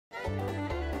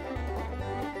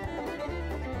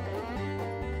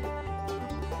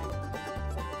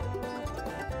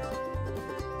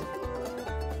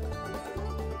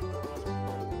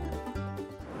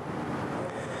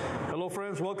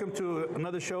friends, welcome to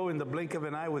another show in the blink of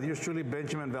an eye with yours truly,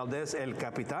 Benjamin Valdez, El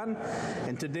Capitan.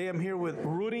 And today I'm here with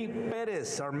Rudy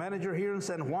Perez, our manager here in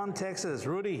San Juan, Texas.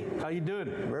 Rudy, how you doing?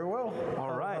 Very well.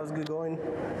 All right. How's it going?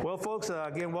 Well, folks,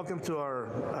 again, welcome to our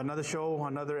another show,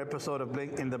 another episode of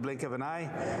in the blink of an eye.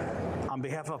 On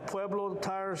behalf of Pueblo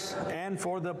Tires and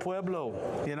for the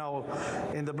Pueblo, you know,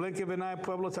 in the blink of an eye,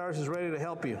 Pueblo Tires is ready to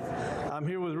help you. I'm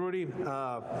here with Rudy,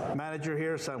 manager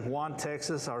here, San Juan,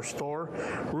 Texas, our store.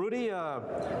 Rudy,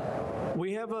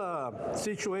 we have a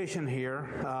situation here.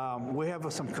 We have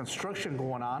some construction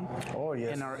going on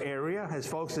in our area. As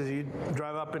folks, as you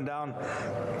drive up and down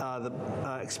the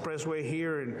expressway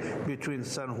here in between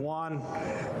San Juan,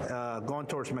 going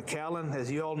towards McAllen,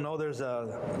 as you all know, there's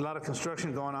a lot of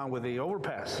construction going on with the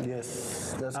overpass.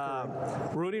 Yes, that's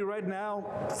correct. Rudy, right now,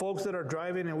 folks that are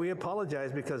driving, and we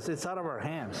apologize because it's out of our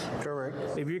hands.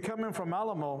 Correct. If you're coming from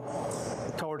Alamo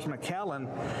towards McAllen,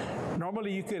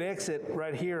 normally you could exit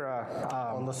right here.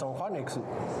 On the San Juan exit.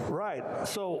 Right.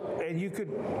 So, and you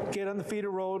could get on the feeder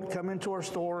road, come into our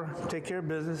store, take care of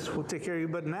business. We'll take care of you.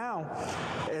 But now,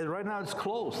 right now, it's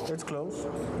closed. It's closed.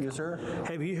 Yes, sir.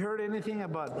 Have you heard anything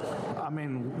about? I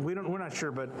mean, we're not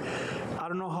sure, but I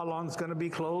don't know how long it's going to be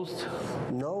closed.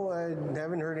 No, I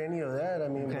haven't heard any of that. I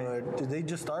mean, but they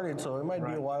just started, so it might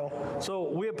be a while.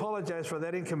 So we apologize for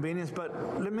that inconvenience.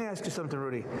 But let me ask you something,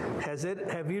 Rudy.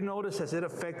 Have you noticed? Has it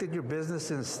affected your business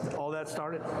since all that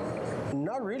started?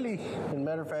 Not really. As a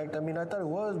matter of fact, I mean, I thought it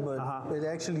was, but it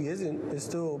actually isn't. It's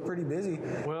still pretty busy.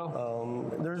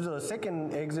 Well, there's a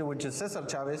second exit, which is Cesar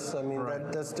Chavez. I mean,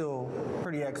 that's still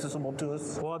pretty accessible to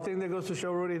us. Well, I think that goes to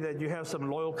show, Rudy, that you have some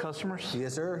loyal customers.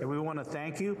 Yes, sir. And we want to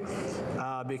thank you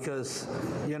because,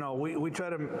 you know, we try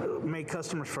to make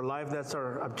customers for life. That's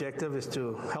our objective, is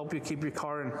to help you keep your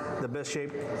car in the best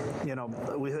shape,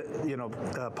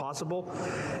 possible.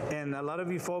 And a lot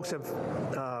of you folks have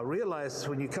realized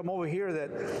when you come over here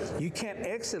that you can't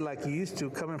exit like you used to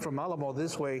coming from Alamo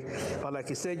this way. But like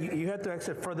you said, you have to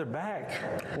exit further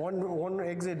back. One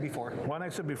exit before. One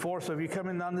exit before. So if you're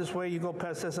coming down this way, you go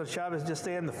past Cesar Chavez, just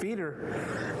stay in the feeder.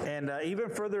 And even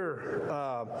further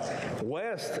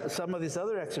west, some of these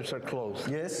other exits are closed.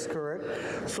 Yes,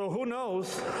 correct. So who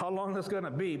knows how long that's going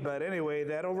to be. But anyway,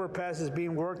 that overpass is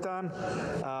being worked on.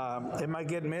 It might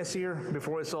get messier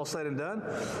before it's all said and done.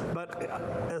 But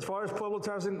as far as Pueblo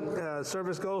Tires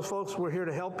service goes, folks, we're here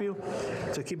to help you,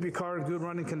 to keep your car in good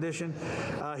running condition.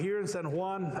 Here in San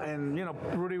Juan, and you know,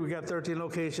 Rudy, we got 13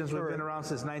 locations. We've been around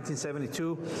since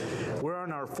 1972. We're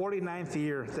on our 49th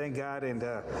year, thank God, and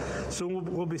soon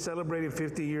we'll be celebrating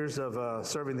 50 years of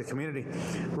serving the community.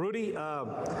 Rudy,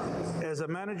 as a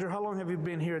manager, how long have you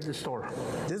been here at the store?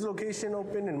 This location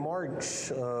opened in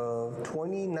March of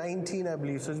 2019, I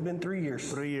believe, so it's been 3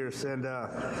 years. 3 years. And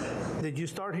did you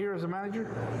start here as a manager?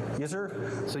 Yes, sir.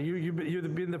 So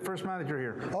you've been the first manager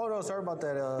here? Oh, no, sorry about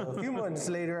that. A few months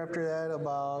later after that,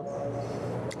 about,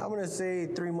 I'm going to say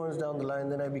 3 months down the line,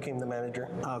 then I became the manager.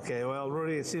 Okay, well,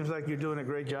 Rudy, it seems like you're doing a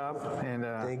great job. And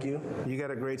thank you. You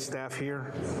got a great staff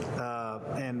here.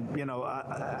 And, you know,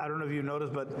 I don't know if you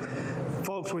noticed, but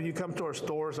folks, when you come to our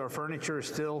stores, our furniture is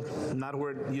still not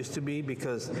where it used to be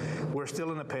because we're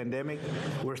still in a pandemic.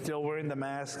 We're still wearing the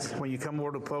masks. When you come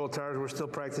over to Pueblo Tires, we're still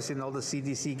practicing all the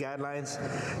CDC guidelines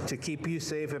to keep you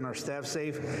safe and our staff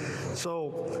safe.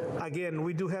 So, again,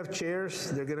 we do have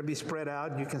chairs. They're going to be spread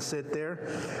out. You can sit there.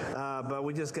 But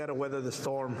we just got to weather the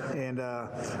storm. And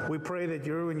we pray that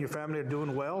you and your family are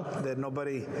doing well, that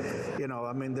nobody, you know,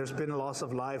 I mean, there's been a loss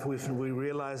of life. We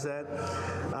realize that.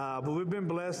 But we've been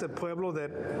blessed at Pueblo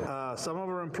that some of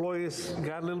our employees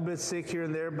got a little bit sick here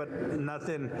and there, but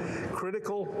nothing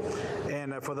critical.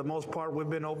 And for the most part, we've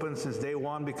been open since day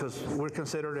one because we're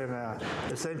considered an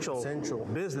essential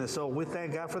business. So we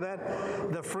thank God for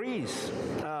that. The freeze,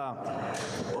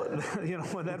 you know,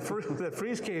 when that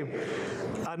freeze came,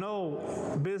 I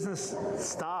know business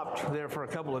stopped there for a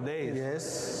couple of days.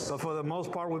 Yes. But for the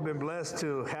most part, we've been blessed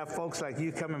to have folks like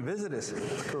you come and visit us.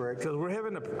 Correct. Because we're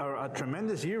having a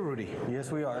tremendous year, Rudy.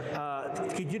 Yes, we are.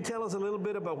 Could you tell us a little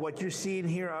bit about what you're seeing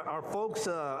here? Our folks,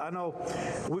 I know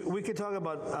we could talk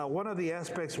about one of the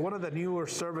aspects, one of the newer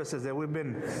services that we've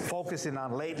been focusing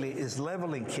on lately is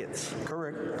leveling kits.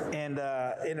 Correct. And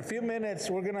in a few minutes,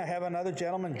 we're going to have another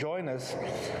gentleman join us,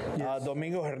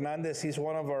 Domingo Hernandez. He's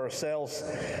one of our sales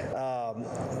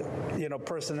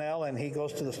personnel, and he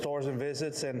goes to the stores and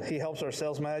visits, and he helps our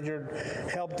sales manager,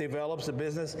 helped develop the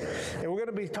business. And we're going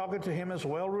to be talking to him as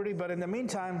well, Rudy. But in the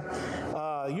meantime,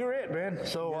 you're it, man.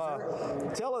 So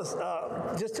tell us,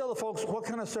 just tell the folks what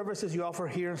kind of services you offer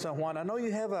here in San Juan. I know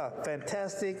you have a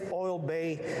fantastic Oil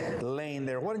Bay lane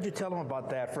there. Why don't you tell them about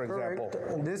that, for example?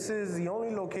 Correct. This is the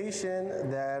only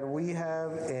location that we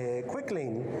have a quick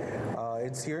lane.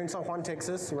 It's here in San Juan,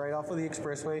 Texas, right off of the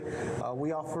expressway.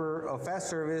 We offer a fast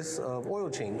service of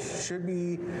oil change. Should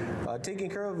be taken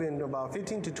care of in about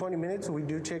 15 to 20 minutes. We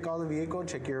do check all the vehicle,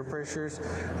 check your pressures.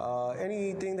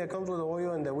 Anything that comes with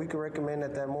oil and that we can recommend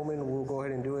at that moment, we'll go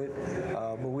ahead and do it.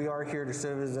 But we are here to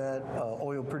service that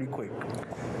oil pretty quick.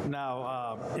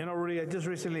 Now, Rudy,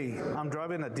 I'm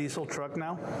driving a diesel truck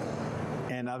now,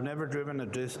 and I've never driven a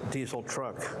diesel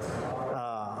truck.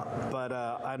 But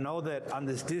I know that on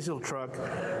this diesel truck,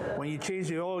 when you change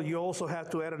the oil, you also have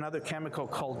to add another chemical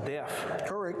called DEF.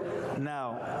 Correct.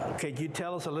 Now, can you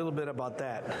tell us a little bit about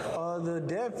that? The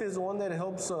DEF is one that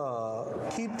helps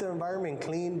keep the environment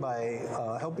clean by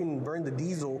helping burn the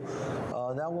diesel.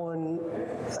 That one,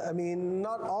 I mean,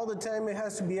 not all the time it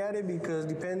has to be added because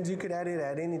depends, you could add it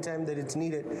at any time that it's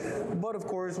needed. But of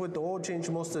course, with the oil change,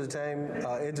 most of the time,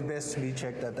 it's best to be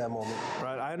checked at that moment.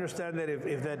 Right, I understand that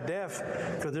if that DEF,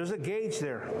 because there's a gauge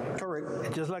there.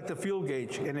 Correct. Just like the fuel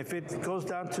gauge. And if it goes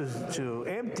down to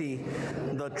empty,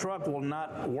 the truck will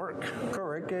not work.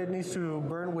 Correct. It needs to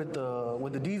burn with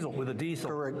the diesel. With the diesel.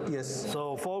 Correct, yes.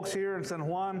 So folks here in San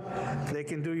Juan, they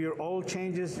can do your oil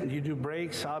changes. You do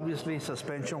brakes, obviously,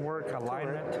 suspension work,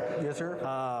 alignment. Correct. Yes, sir.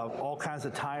 All kinds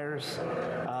of tires.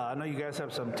 I know you guys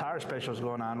have some tire specials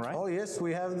going on, right? Oh, yes.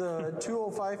 We have the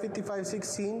 205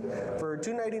 5516 for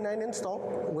 $299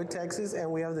 installed with taxes,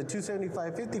 and we have the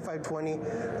 275 5520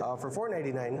 for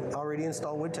 $499 already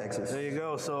installed with taxes. There you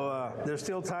go. So there's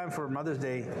still time for Mother's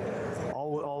Day,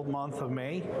 all month of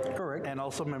May. Correct. And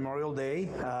also Memorial Day.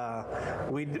 I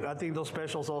think those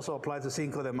specials also apply to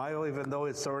Cinco de Mayo, even though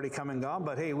it's already come and gone.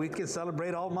 But hey, we can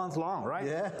celebrate all month long, right?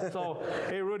 Yeah. So,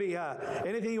 hey, Rudy,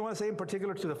 anything you want to say in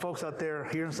particular to the folks out there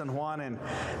here in San Juan and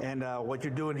what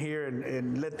you're doing here,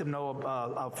 and let them know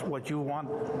of what you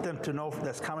want them to know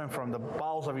that's coming from the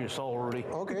bowels of your soul, Rudy?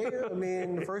 Okay. I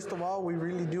mean, first of all, we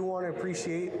really do want to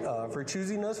appreciate for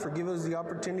choosing us, for giving us the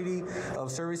opportunity of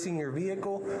servicing your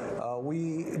vehicle.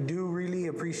 We do really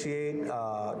appreciate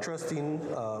trusting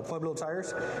Pueblo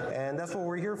Tires, and that's what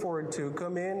we're here for, to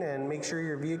come in and make sure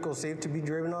your vehicle is safe to be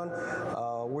driven on.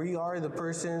 We are the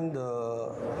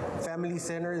family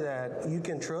center that you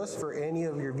can trust for any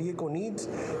of your vehicle needs,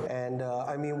 and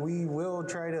I mean, we will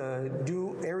try to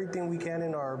do everything we can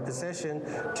in our possession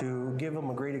to give them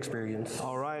a great experience.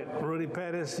 All right, Rudy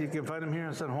Perez, you can find him here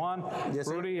in San Juan. Yes,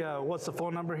 sir. Rudy, what's the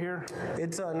phone number here?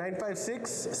 It's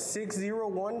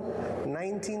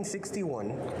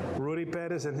 956-601-1961. Rudy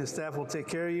Perez and his staff will take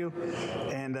care of you.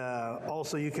 And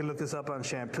also, you can look this up on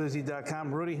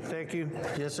shampoozy.com. Rudy, thank you.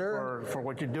 Yes, sir. For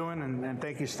what you're doing, and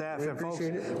thank you, staff. We and folks,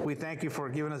 appreciate it. we thank you for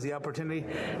giving us the opportunity.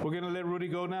 We're going to let Rudy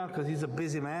go now because he's a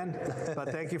busy man.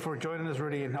 But thank you for joining us,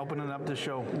 Rudy, and opening up the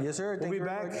show. Yes, sir. We'll Thank be you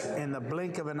very back much. in the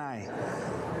blink of an eye.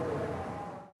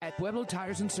 At Pueblo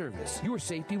Tires and Service, your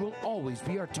safety will always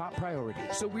be our top priority,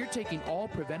 so we're taking all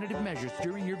preventative measures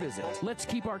during your visit. Let's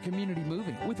keep our community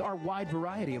moving with our wide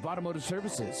variety of automotive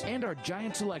services and our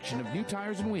giant selection of new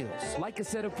tires and wheels, like a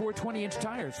set of 4 20-inch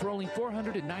tires for only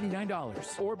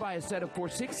 $499, or buy a set of 4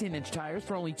 16-inch tires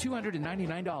for only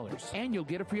 $299, and you'll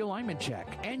get a free alignment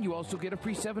check, and you also get a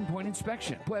free 7-point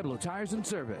inspection. Pueblo Tires and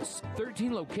Service,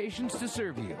 13 locations to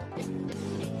serve you.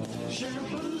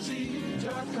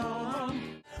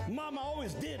 Shampoozy.com. Mama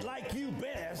always did like you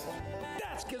best.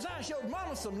 That's because I showed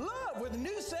Mama some love with a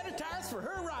new set of tires for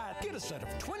her ride. Get a set of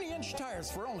 20-inch tires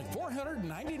for only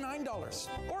 $499,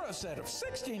 or a set of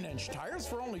 16-inch tires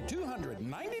for only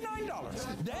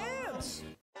 $299. Dance!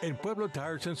 En Pueblo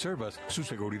Tires and Service, su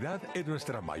seguridad es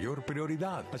nuestra mayor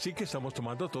prioridad, así que estamos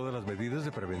tomando todas las medidas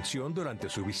de prevención durante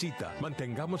su visita.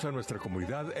 Mantengamos a nuestra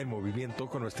comunidad en movimiento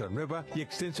con nuestra nueva y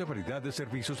extensa variedad de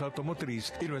servicios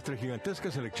automotriz y nuestra gigantesca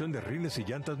selección de rines y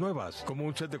llantas nuevas, como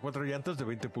un set de 4 llantas de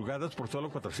 20 pulgadas por solo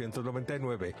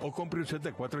 $499, o compre un set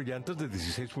de 4 llantas de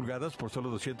 16 pulgadas por solo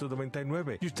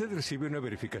 $299, y usted recibe una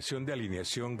verificación de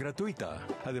alineación gratuita.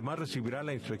 Además, recibirá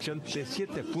la inspección de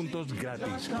 7 puntos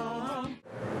gratis.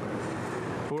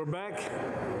 We're back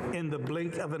in the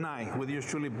blink of an eye with yours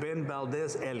truly, Ben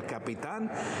Valdez, El Capitan.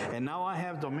 And now I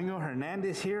have Domingo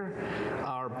Hernandez here,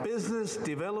 our business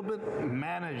development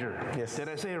manager. Yes. Did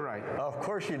I say it right? Of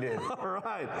course you did. All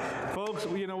right. Folks,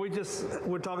 you know,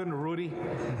 we're talking to Rudy,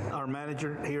 our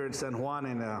manager here in San Juan,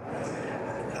 and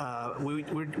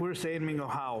we're saying, Mingo,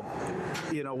 how,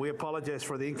 you know, we apologize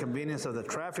for the inconvenience of the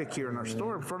traffic here in our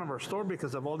store, in front of our store,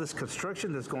 because of all this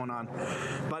construction that's going on.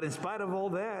 But in spite of all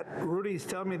that, Rudy's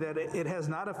telling me that it has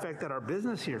not affected our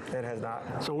business here. It has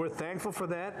not. So we're thankful for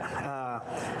that.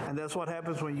 And that's what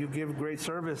happens when you give great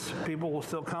service. People will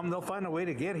still come. They'll find a way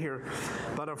to get here.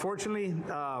 But unfortunately,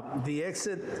 the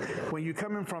exit, when you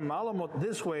come in from Alamo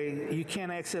this way, you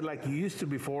can't exit like you used to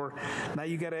before. Now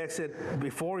you got to exit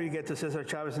before you get to Cesar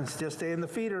Chavez and just stay in the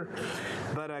feeder.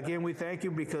 But again, we thank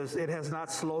you because it has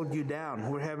not slowed you down.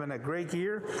 We're having a great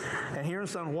year. And here in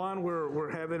San Juan, we're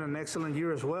having an excellent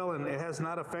year as well. And it has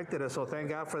not affected us. So thank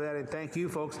God for that. And thank you,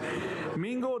 folks.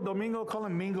 Mingo, Domingo, call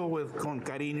him Mingo con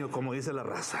cariño, como dice la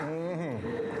raza.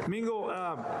 Mingo,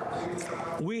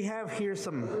 we have here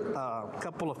some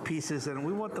couple of pieces, and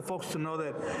we want the folks to know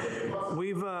that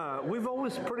we've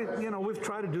always we've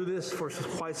tried to do this for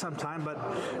quite some time, but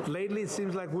lately it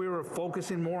seems like we were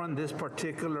focusing more on this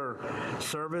particular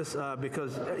service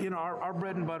because you know our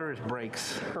bread and butter is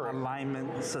brakes,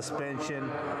 alignment, suspension,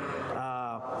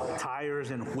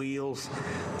 tires and wheels,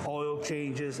 oil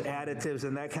changes, additives,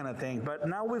 and that kind of thing. But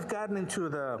now we've gotten into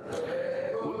the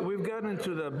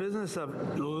business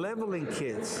of leveling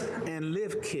kits and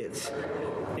lift kits.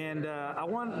 And I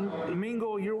want,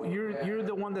 Mingo, you're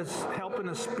the one that's helping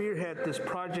us spearhead this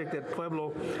project at Pueblo.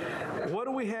 What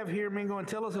do we have here, Mingo? And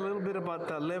tell us a little bit about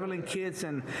the leveling kits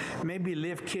and maybe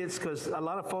lift kits, because a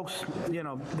lot of folks, you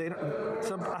know,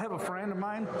 I have a friend of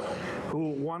mine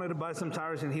who wanted to buy some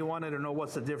tires, and he wanted to know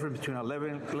what's the difference between a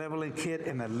leveling kit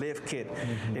and a lift kit.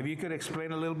 If you could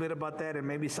explain a little bit about that and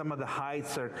maybe some of the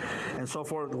heights and so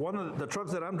forth. One of the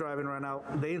trucks that I'm driving right now,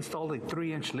 they installed a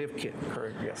 3-inch lift kit.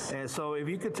 Correct, yes. And so if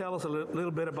you could tell us a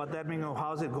little bit about that, Mingo,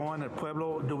 how's it going at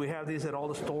Pueblo? Do we have these at all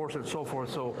the stores and so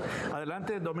forth? So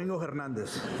adelante, Domingo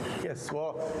Hernandez. Yes,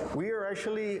 well, we are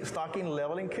actually stocking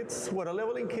leveling kits. What a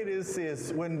leveling kit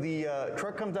is when the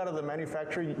truck comes out of the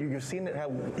manufacturer, you've seen it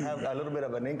have a little bit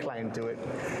of an incline to it.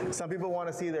 Some people want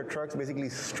to see their trucks basically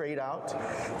straight out.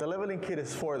 The leveling kit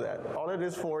is for that. All it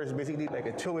is for is basically like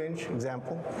a 2-inch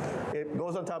example. It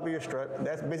goes on top of your strut.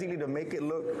 That's basically to make it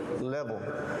look level.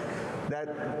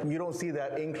 That you don't see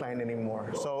that incline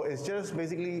anymore. So it's just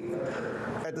basically,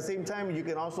 at the same time, you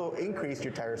can also increase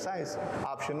your tire size,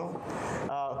 optional.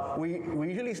 We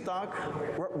usually stock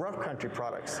rough country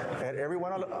products at every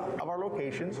one of our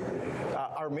locations.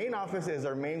 Our main office is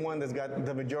our main one that's got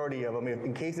the majority of them.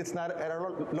 In case it's not at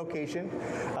our location,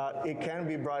 it can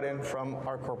be brought in from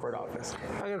our corporate office.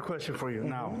 I got a question for you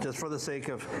now, just for the sake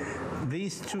of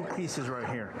these two pieces right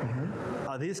here.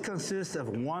 These consist of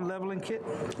one leveling kit?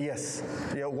 Yes.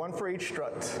 Yeah, one for each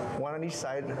strut, one on each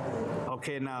side.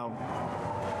 Okay, now,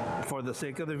 for the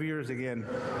sake of the viewers again,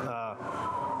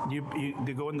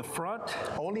 they go in the front?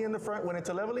 Only in the front. When it's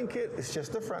a leveling kit, it's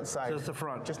just the front side. Just the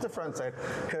front. Just the front side.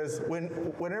 Because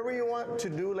whenever you want to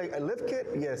do like a lift kit,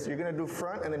 yes, you're going to do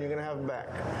front and then you're going to have back.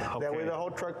 Okay. That way the whole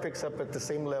truck picks up at the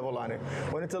same level on it.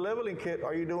 When it's a leveling kit,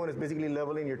 all you're doing is basically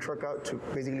leveling your truck out to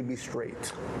basically be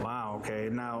straight. Wow, okay.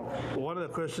 Now, one of the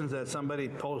questions that somebody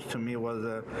posed to me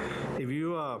was if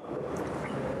you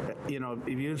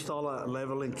install a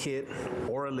leveling kit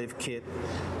or a lift kit,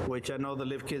 which I know the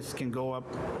lift kits can go up,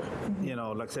 you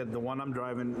know, like I said, the one I'm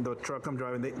driving, the truck I'm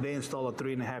driving, they install a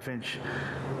 3.5-inch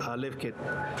lift kit.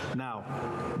 Now,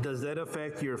 does that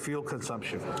affect your fuel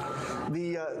consumption?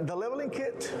 The leveling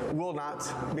kit will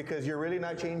not, because you're really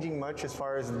not changing much as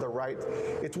far as the right.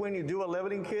 It's when you do a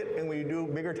leveling kit and when you do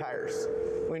bigger tires.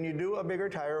 When you do a bigger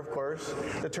tire, of course,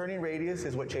 the turning radius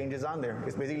is what changes on there.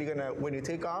 It's basically gonna, when you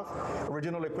take off,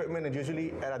 original equipment is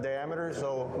usually at a diameter,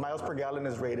 so miles per gallon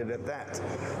is rated at that.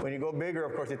 When you go bigger,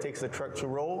 of course, it takes the truck to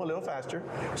roll a little faster,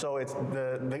 so it's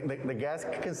the gas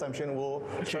consumption will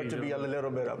start to be a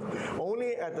little bit up.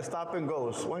 Only at the stop and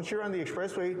goes. Once you're on the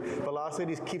expressway,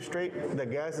 velocities keep straight, the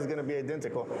gas is gonna be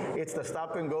identical. It's the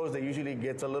stop and goes that usually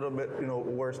gets a little bit,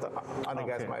 worse on the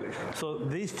gas mileage. So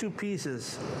these two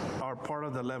pieces are part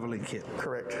of the leveling kit.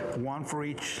 Correct. One for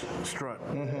each strut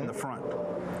in the front.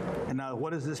 And now,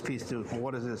 what does this piece do?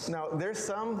 What is this? Now, there's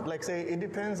some, like say, it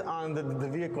depends on the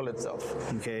vehicle itself.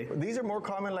 Okay. These are more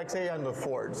common, like say, on the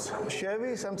Fords.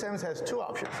 Chevy sometimes has two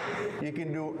options. You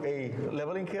can do a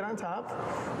leveling kit on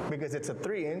top because it's a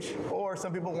 3-inch, or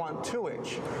some people want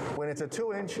 2-inch. When it's a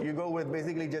 2-inch, you go with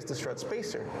basically just a strut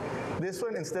spacer. This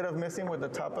one, instead of messing with the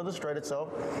top of the strut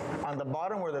itself, on the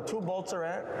bottom where the 2 bolts are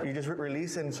at, you just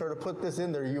release and sort of put this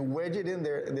in there. You wedge it in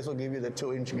there, and this will give you the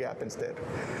 2-inch gap instead.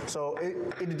 So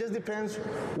it just depends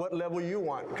what level you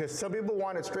want, because some people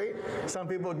want it straight, some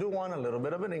people do want a little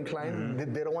bit of an incline.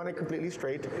 They don't want it completely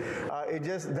straight.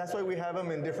 That's why we have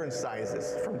them in different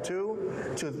sizes, from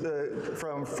 2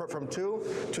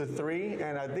 to 3,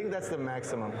 and I think that's the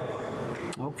maximum.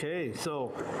 Okay, so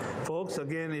folks,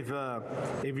 again,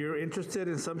 if you're interested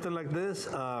in something like this,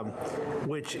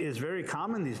 which is very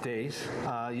common these days,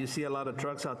 you see a lot of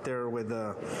trucks out there with,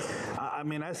 I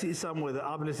mean, I see some with,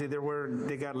 obviously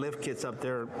they got lift kits up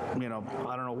there, you know,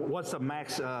 I don't know, what's the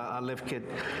max lift kit?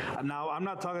 Now, I'm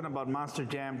not talking about Monster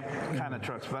Jam kind of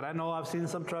trucks, but I know I've seen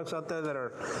some trucks out there that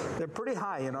they're pretty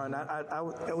high, you know, and I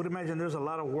would imagine there's a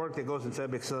lot of work that goes into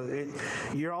it because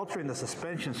you're altering the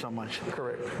suspension so much.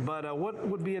 Correct. But what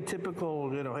would be a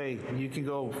typical, you know, hey, you can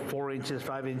go 4 inches,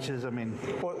 5 inches, I mean.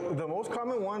 Well, the most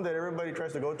common one that everybody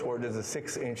tries to go toward is a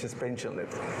 6-inch suspension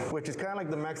lift, which is kind of like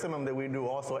the maximum that we do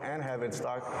also and have in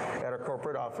stock at our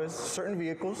corporate office, certain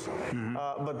vehicles.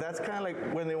 But that's kind of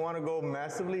like when they want to go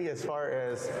massively as far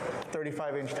as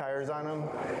 35-inch tires on them.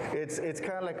 It's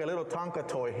kind of like a little Tonka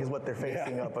toy is what they're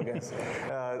facing up against.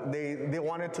 They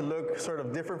want it to look sort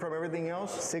of different from everything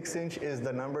else. 6-inch is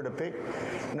the number to pick.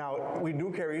 Now, we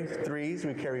do carry 3s,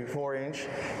 we carry 4-inch.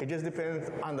 It just depends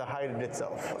on the height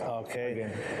itself. Okay.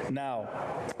 Again. Now,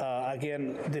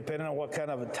 again, depending on what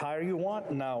kind of a tire you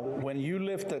want. Now, when you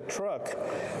lift a truck,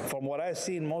 from what I've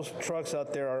seen, most trucks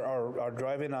out there are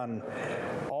driving on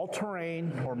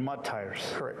all-terrain or mud tires.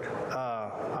 Correct.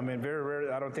 I mean, very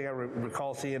rarely, I don't think I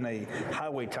recall seeing a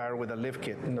highway tire with a lift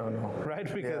kit. No.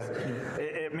 Right? Because,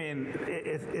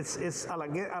 it's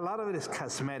like a lot of it is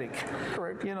cosmetic.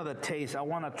 Correct. You know, the taste. I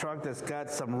want a truck that's got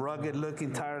some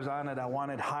rugged-looking tires on it. I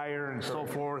want it higher and so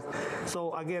forth.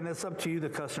 So, again, it's up to you, the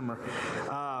customer.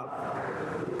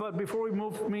 But before we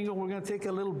move, Mingo, we're going to take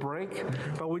a little break.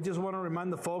 But we just want to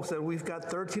remind the folks that we've got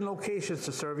 13 locations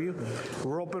to serve you.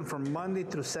 We're open from Monday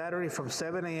through Saturday from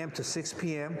 7 a.m. to 6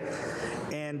 p.m.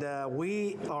 And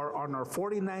we are on our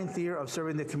 49th year of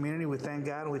serving the community. We thank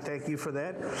God and we thank you for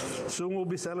that. Soon we'll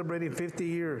be celebrating 50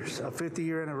 years, a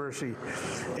 50-year anniversary.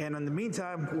 And in the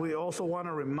meantime, we also want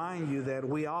to remind you that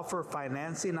we offer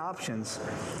financing options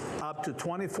up to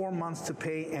 24 months to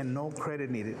pay and no credit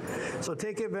needed. So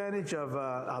take advantage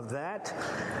of that.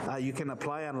 You can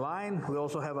apply online. We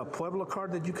also have a Pueblo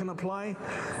card that you can apply.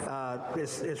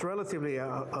 It's relatively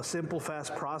a simple,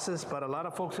 fast process, but a lot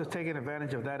of folks have taken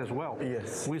advantage of that as well.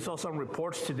 Yes. We saw some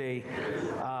reports today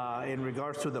in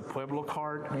regards to the Pueblo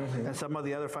card and some of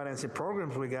the other financing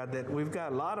programs we got, that we've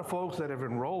got a lot of folks that have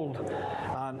enrolled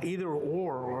on either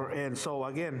or, and so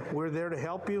again, we're there to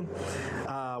help you.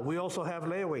 We also have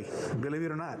layaway, believe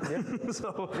it or not.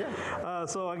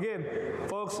 So again,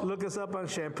 folks, look us up on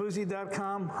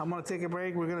shampoozy.com. I'm going to take a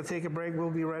break. We're going to take a break.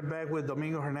 We'll be right back with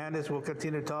Domingo Hernandez. We'll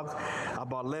continue to talk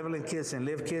about leveling kits and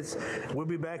lift kits. We'll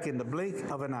be back in the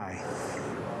blink of an eye.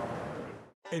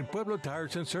 En Pueblo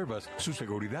Tires and Service, su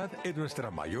seguridad es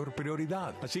nuestra mayor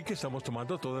prioridad. Así que estamos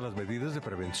tomando todas las medidas de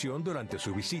prevención durante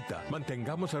su visita.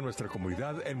 Mantengamos a nuestra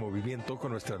comunidad en movimiento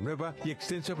con nuestra nueva y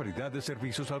extensa variedad de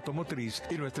servicios automotriz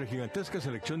y nuestra gigantesca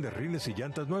selección de rines y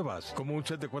llantas nuevas, como un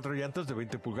set de 4 llantas de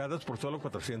 20 pulgadas por solo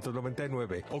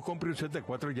 $499, o compre un set de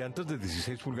 4 llantas de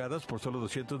 16 pulgadas por solo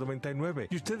 $299,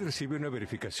 y usted recibe una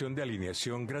verificación de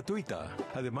alineación gratuita.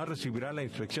 Además, recibirá la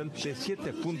inspección de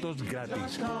 7 puntos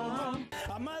gratis.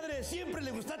 A madre siempre le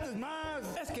gustaste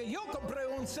más. Es que yo compré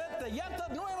un set de llantas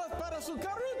nuevas para su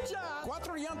carrucha.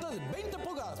 4 llantas de 20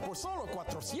 pulgadas por solo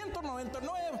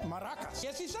 $499 maracas.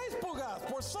 16 pulgadas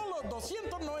por solo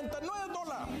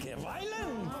 $299. ¡Que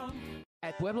bailen!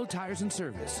 At Pueblo Tires and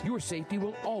Service, your safety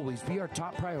will always be our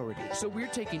top priority, so we're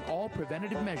taking all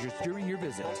preventative measures during your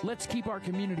visit. Let's keep our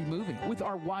community moving with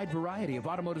our wide variety of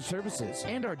automotive services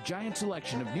and our giant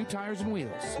selection of new tires and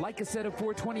wheels, like a set of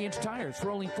 4 20-inch tires for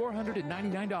only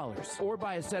 $499, or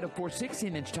buy a set of 4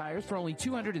 16-inch tires for only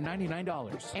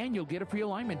 $299, and you'll get a free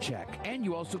alignment check, and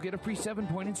you also get a free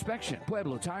 7-point inspection.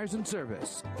 Pueblo Tires and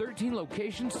Service, 13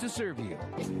 locations to serve you.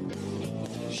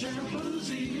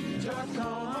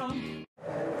 Shampoozy.com.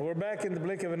 We're back in the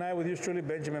blink of an eye with yours truly,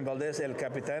 Benjamin Valdez, El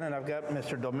Capitan, and I've got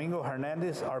Mr. Domingo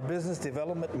Hernandez, our Business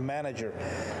Development Manager.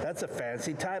 That's a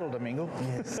fancy title, Domingo.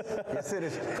 Yes, yes it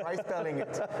is. Try spelling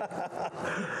it.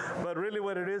 But really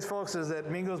what it is, folks, is that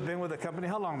Mingo's been with the company.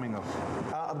 How long, Mingo?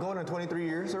 I'm going on 23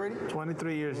 years already.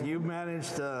 23 years. You've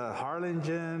managed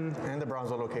Harlingen And the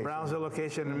Brownsville location. Brownsville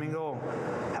location, and Mingo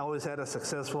always had a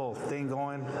successful thing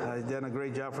going. He's done a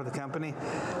great job for the company.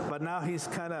 But now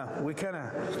we kind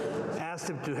of asked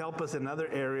him to help us in other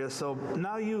areas. So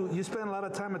now you spend a lot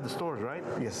of time at the stores, right?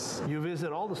 Yes. You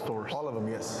visit all the stores. All of them,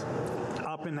 yes.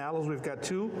 Up in Allos, we've got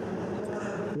two.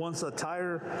 One's a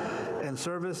tire and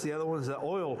service. The other one's an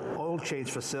oil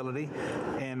change facility.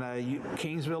 And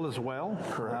Kingsville as well.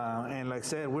 Correct. And like I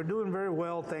said, we're doing very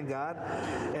well, thank God.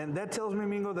 And that tells me,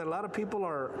 Mingo, that a lot of people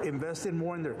are investing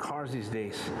more in their cars these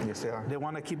days. Yes, they are. They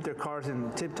want to keep their cars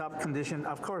in tip-top condition.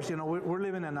 Of course, we're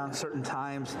living in uncertain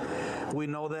times. We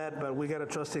know that, but we got to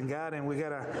trust in God, and we got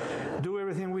to do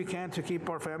everything we can to keep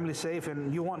our family safe.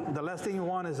 And the last thing you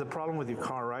want is a problem with your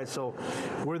car, right? So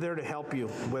we're there to help you,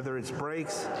 whether it's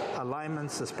brakes,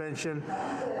 alignment, suspension,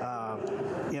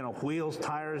 wheels,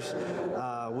 tires.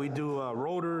 We do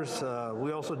rotors.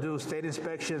 We also do state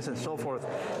inspections and so forth.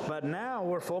 But now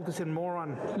we're focusing more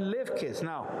on lift kits.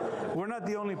 Now, we're not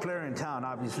the only player in town,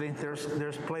 obviously.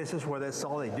 There's places where that's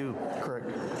all they do.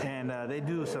 Correct. And they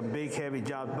do some big, heavy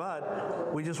jobs.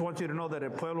 But we just want you to know that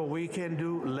at Pueblo, we can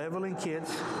do leveling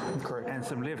kits. Correct. And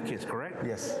some lift kits, correct?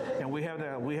 Yes. And we have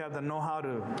the know-how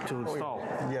to install.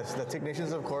 Yes, the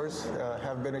technicians, of course,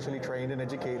 have been actually trained and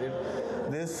educated.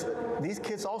 These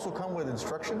kits also come with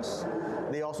instructions.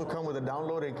 They also come with a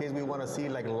download in case we want to see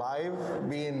like live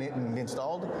being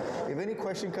installed. If any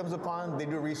question comes upon, they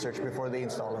do research before they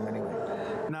install them anyway.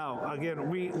 Now, again,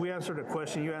 we answered a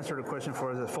question. You answered a question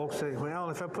for us. The folks say, well,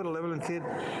 if I put a leveling kit,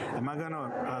 am I going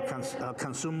to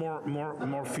consume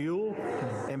more fuel?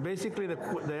 And basically,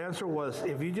 the answer was,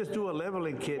 if you just do a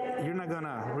leveling kit, you're not going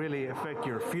to really affect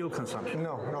your fuel consumption.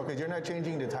 No, because you're not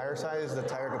changing the tire size, the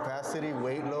tire capacity,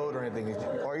 weight load, or anything.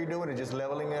 All you're doing is just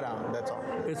leveling it out. That's all.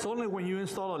 It's only when you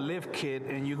install a lift kit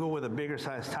and you go with a bigger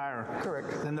size tire.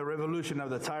 Correct. Then the revolution of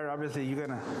the tire, obviously,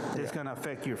 it's going to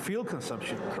affect your fuel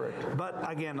consumption. Correct. But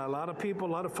again, a lot of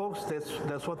folks,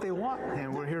 that's what they want,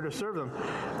 and we're here to serve them.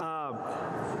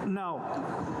 Now,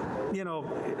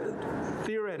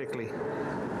 theoretically,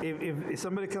 if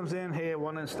somebody comes in, hey, I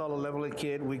want to install a leveling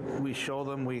kit, we show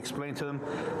them, we explain to them,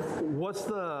 what's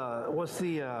the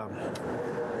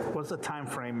time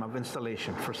frame of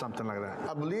installation for something like that?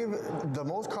 I believe the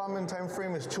most common time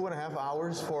frame is 2.5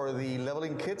 hours for the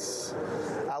leveling kits.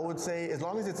 I would say as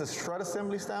long as it's a strut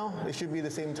assembly style, it should be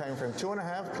the same time frame.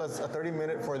 2.5 plus a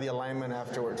 30-minute for the alignment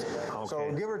afterwards. Okay.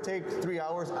 So give or take 3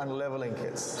 hours on leveling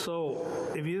kits. So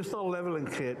if you install a leveling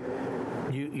kit,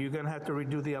 you're going to have to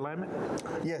redo the alignment?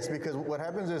 Yes, because what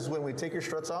happens is when we take your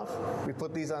struts off, we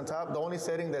put these on top. The only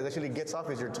setting that actually gets off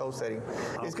is your toe setting.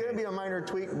 It's going to be a minor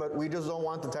tweak, but we just don't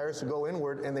want the tires to go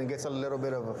inward and then gets a little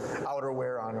bit of outer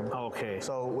wear on them. Okay.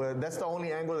 So that's the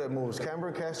only angle that moves. Camber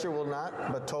and caster will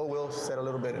not, but toe will set a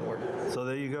little bit inward. So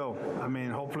there you go. I mean,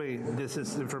 hopefully this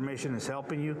information is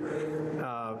helping you,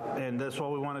 and that's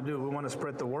what we want to do. We want to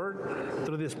spread the word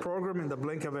through this program in the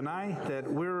blink of an eye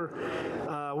that we're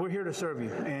here to serve you.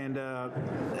 And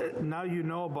now you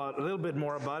know about a little bit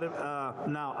more about it.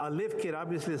 Now, a lift kit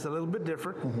obviously is a little bit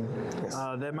different. Mm-hmm. Yes.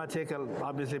 That might take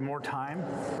obviously more time.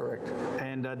 Correct.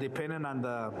 And depending on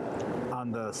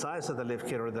the size of the lift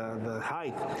kit or the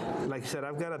height, like you said,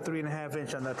 I've got a 3.5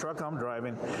 inch on the truck I'm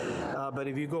driving. But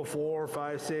if you go 4,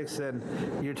 5, 6,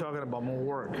 then you're talking about more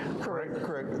work.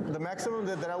 Correct. The maximum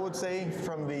that I would say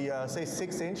from the say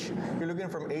 6 inch, you're looking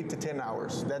from 8 to 10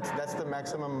 hours. That's the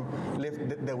maximum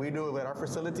lift that we do at our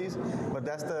facilities. But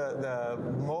that's the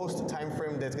most time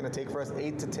frame that's going to take for us,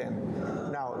 8 to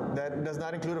 10. Now that does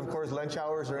not include, of course, lunch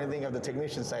hours or anything of the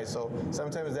technician side. So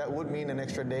sometimes that would mean an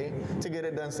extra day to get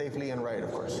it done safely and right,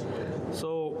 of course.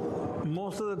 So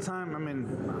most of the time, I mean,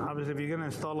 obviously, if you're going to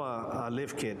install a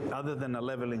lift kit, other than a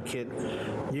leveling kit,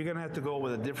 you're going to have to go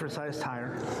with a different size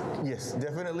tire. Yes,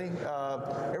 definitely.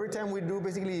 Every time we do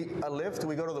basically a lift,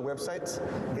 we go to the website.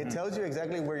 It tells you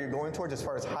exactly where you're going towards as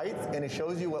far as height, and it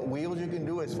shows you what wheels you can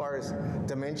do as far as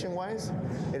dimension-wise.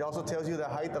 It also tells you the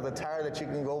height of the tire that you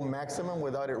can go maximum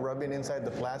without it rubbing inside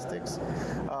the plastics.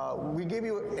 We give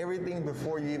you everything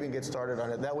before you even get started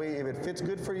on it. That way, if it fits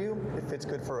good for you, it fits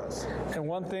good for us. And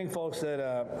one thing, folks, that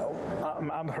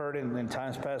I'm heard in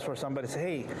times past where somebody say,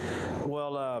 hey,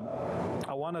 well,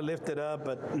 I want to lift it up,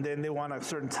 but then they want a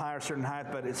certain tire, certain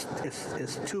height, but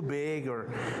it's too big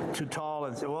or too tall,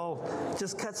 and say, well,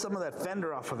 just cut some of that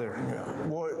fender off of there.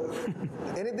 Well,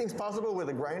 anything's possible with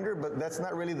a grinder, but that's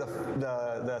not really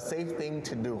the safe thing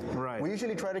to do. Right. We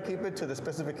usually try to keep it to the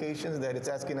specifications that it's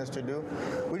asking us to do.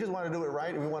 We just want to do it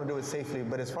right, and we want to do it safely.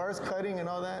 But as far as cutting and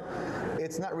all that,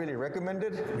 it's not really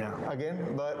recommended. Yeah.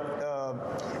 Again, but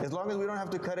as long as we don't have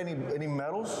to cut any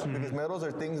metals, because metals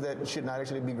are things that should not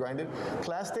actually be grinded.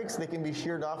 Plastics, they can be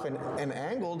sheared off and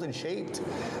angled and shaped,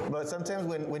 but sometimes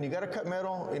when you got to cut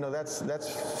metal,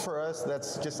 that's for us,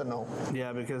 that's just a no.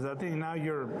 Yeah, because I think now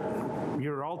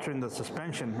you're altering the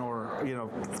suspension or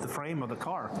the frame of the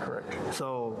car. Correct.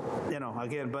 So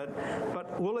again,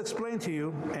 but we'll explain to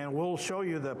you and we'll show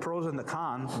you the pros and the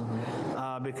cons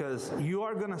because you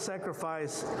are going to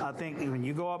sacrifice. I think when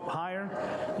you go up higher,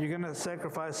 you're going to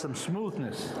sacrifice some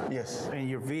smoothness. Yes. In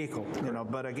your vehicle.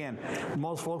 But again,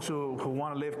 most folks who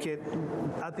want to lift kit,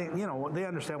 I think they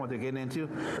understand what they're getting into.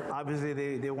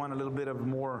 Obviously, they want a little bit of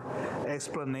more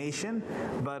explanation,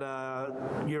 but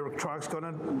your truck's going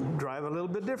to drive a little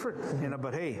bit different.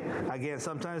 But hey, again,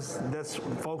 sometimes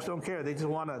folks don't care. They just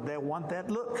want that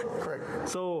look. Correct.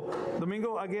 So,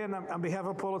 Domingo, again, on behalf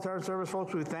of Polo Tire Service,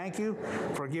 folks, we thank you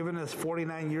for giving us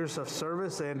 49 years of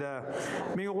service. And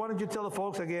Domingo, why don't you tell the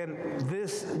folks again?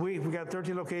 This week we got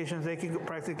 13 locations. They can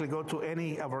practically go to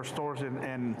any of our stores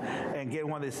and get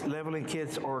one of these leveling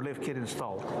kits or lift kit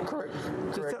installed. Correct.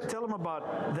 Just tell them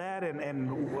about that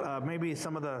and maybe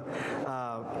some of the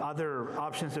other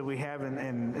options that we have.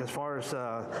 And as far as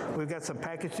we've got some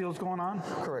package deals going on.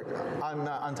 Correct.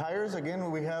 On tires,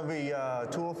 again, we have a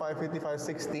 205 55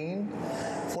 16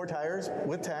 4 tires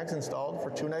with tags installed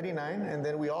for $299, and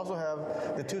then we also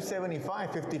have the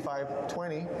 275 55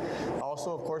 20,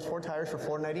 also of course 4 tires for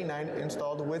 $499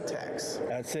 installed with tags.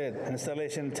 That's it.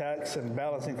 Installation, tax, and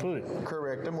balance included.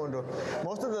 Correct, Mundo.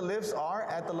 Most of the lifts are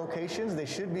at the locations. They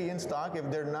should be in stock. If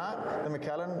they're not, the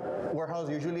McAllen warehouse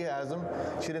usually has them.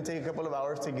 Shouldn't take a couple of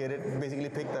hours to get it basically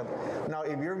picked up. Now,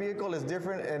 if your vehicle is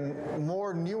different and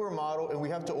more newer model and we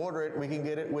have to order it, we can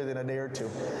get it within a day or two,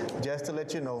 just to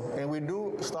let you know. And we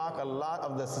do stock a lot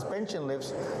of the suspension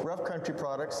lifts, Rough Country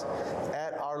products,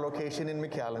 at our location in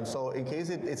McAllen. So in case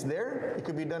it's there, it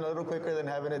could be done a little quicker than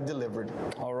having it delivered.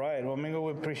 All right. Well, Mingo,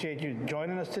 we appreciate you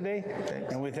joining us today.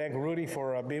 Thanks. And we thank Rudy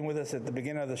for being with us at the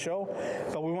beginning of the show.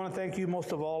 But we want to thank you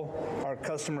most of all, our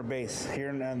customer base here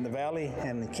in the Valley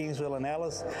and Kingsville and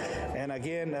Alice. And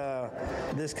again,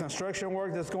 this construction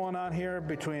work that's going on here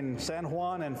between San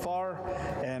Juan and FAR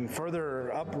and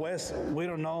further up west, we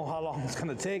don't know how long it's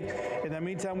going to take. In the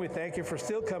meantime, we thank you for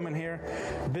still coming here.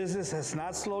 Business has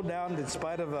not slowed down in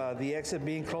spite of the exit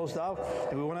being closed off,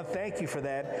 and we want to thank you for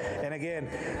that. And again,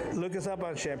 look us up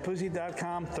on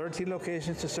Shampoozy.com, 13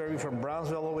 locations to serve you from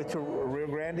Brownsville all the way to Rio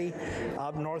Grande,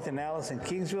 up north in Alice and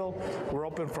Kingsville. We're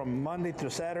open from Monday through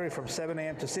Saturday from 7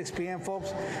 a.m. to 6 p.m.,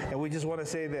 folks. And we just want to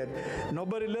say that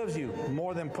nobody loves you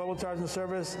more than Polo Tires and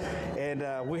Service. And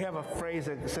we have a phrase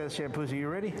that says Shampoozy. You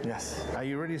ready? Yes. Are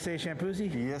you ready to say Shampoozy?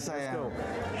 Yes, I am.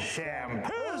 Let's go.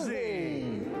 Shampoozy!